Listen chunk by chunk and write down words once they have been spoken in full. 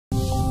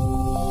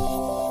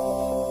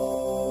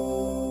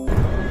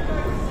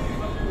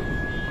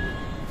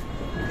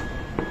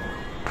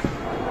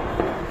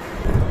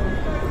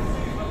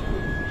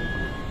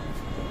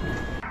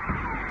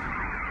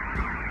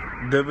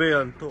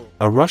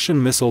A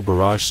Russian missile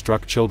barrage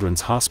struck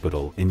children's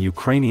hospital in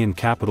Ukrainian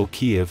capital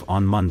Kiev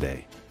on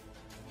Monday.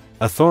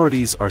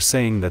 Authorities are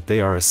saying that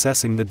they are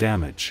assessing the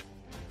damage.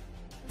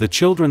 The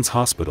children's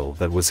hospital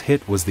that was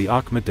hit was the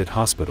Akhmetit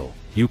Hospital,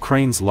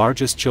 Ukraine's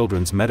largest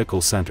children's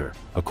medical center,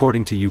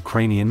 according to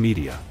Ukrainian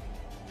media.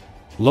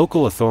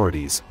 Local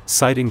authorities,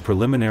 citing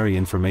preliminary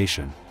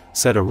information,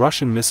 said a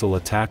Russian missile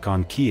attack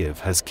on Kiev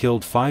has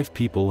killed 5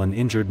 people and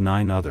injured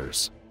 9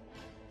 others.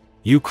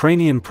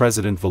 Ukrainian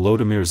President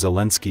Volodymyr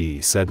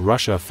Zelensky said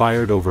Russia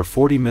fired over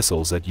 40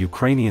 missiles at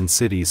Ukrainian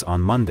cities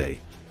on Monday,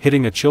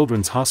 hitting a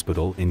children's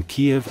hospital in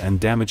Kiev and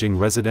damaging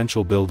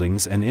residential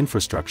buildings and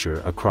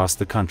infrastructure across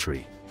the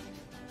country.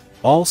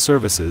 All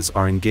services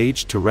are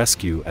engaged to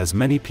rescue as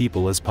many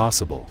people as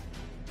possible.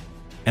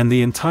 And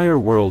the entire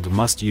world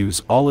must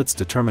use all its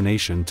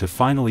determination to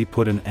finally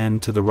put an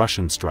end to the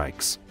Russian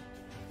strikes.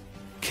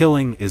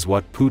 Killing is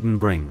what Putin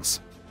brings.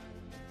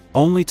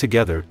 Only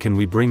together can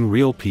we bring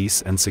real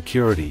peace and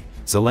security,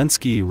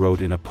 Zelensky wrote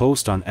in a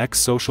post on X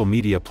social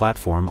media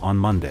platform on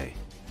Monday.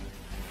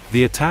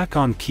 The attack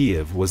on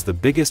Kiev was the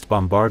biggest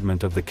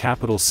bombardment of the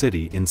capital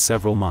city in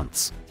several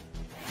months.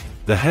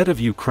 The head of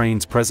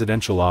Ukraine's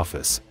presidential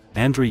office,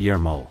 Andriy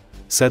Yermol,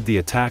 said the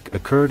attack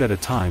occurred at a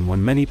time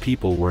when many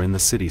people were in the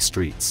city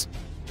streets.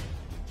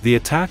 The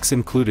attacks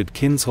included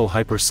Kinzhal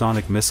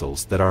hypersonic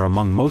missiles that are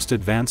among most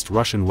advanced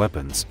Russian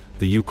weapons,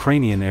 the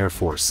Ukrainian Air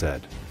Force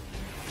said.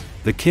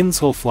 The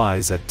Kinzhal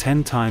flies at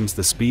 10 times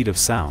the speed of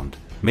sound,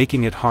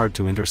 making it hard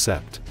to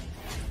intercept.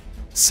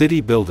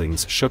 City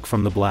buildings shook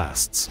from the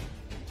blasts.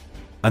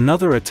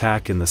 Another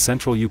attack in the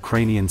central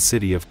Ukrainian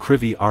city of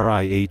Kryvyi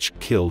Rih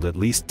killed at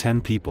least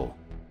 10 people.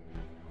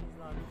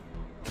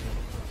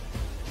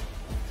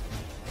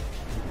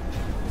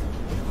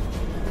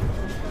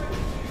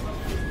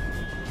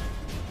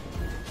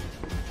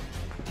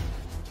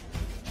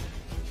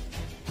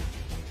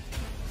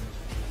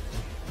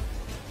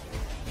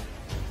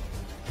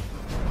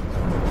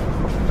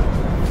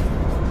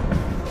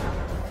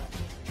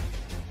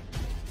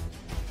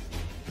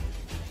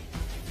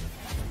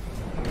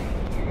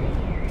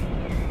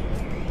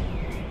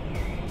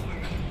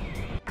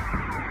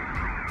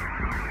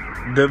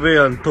 Диви,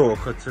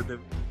 Антоха, це диви.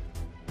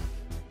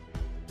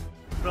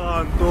 Та,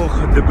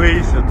 Антоха,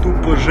 дивися,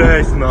 тупо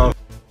жесть, нахуй.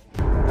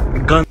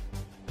 Ган...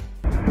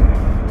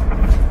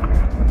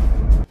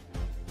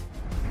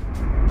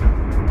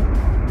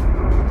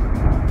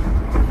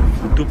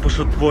 Тупо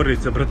що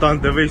твориться, братан,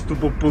 дивись,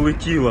 тупо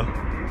полетіла.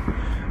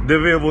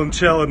 Диви, вон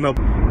чела на...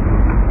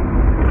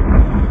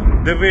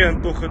 Диви,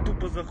 Антоха,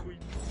 тупо захуй...